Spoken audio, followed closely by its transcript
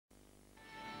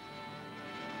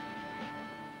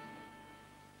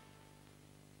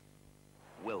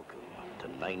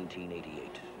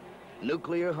1988.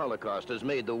 Nuclear holocaust has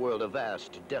made the world a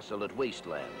vast, desolate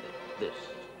wasteland. This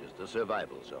is the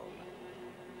survival zone.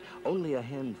 Only a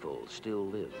handful still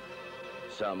live.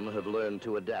 Some have learned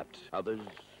to adapt, others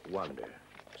wander,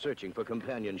 searching for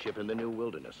companionship in the new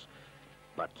wilderness.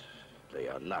 But they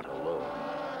are not alone.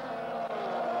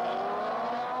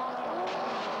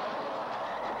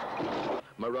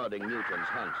 Marauding mutants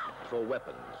hunt for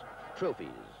weapons, trophies,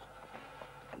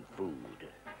 and food.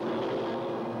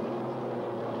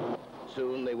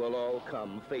 Soon they will all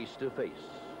come face to face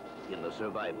in the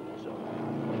survival zone.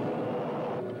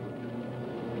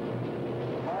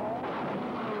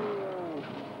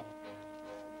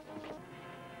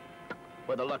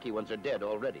 Where the lucky ones are dead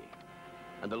already,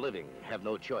 and the living have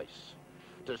no choice.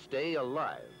 To stay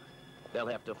alive, they'll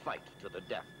have to fight to the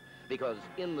death, because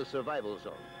in the survival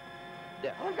zone,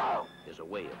 death is a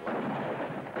way of life.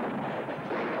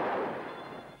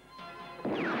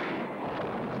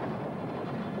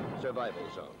 Survival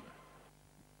zone.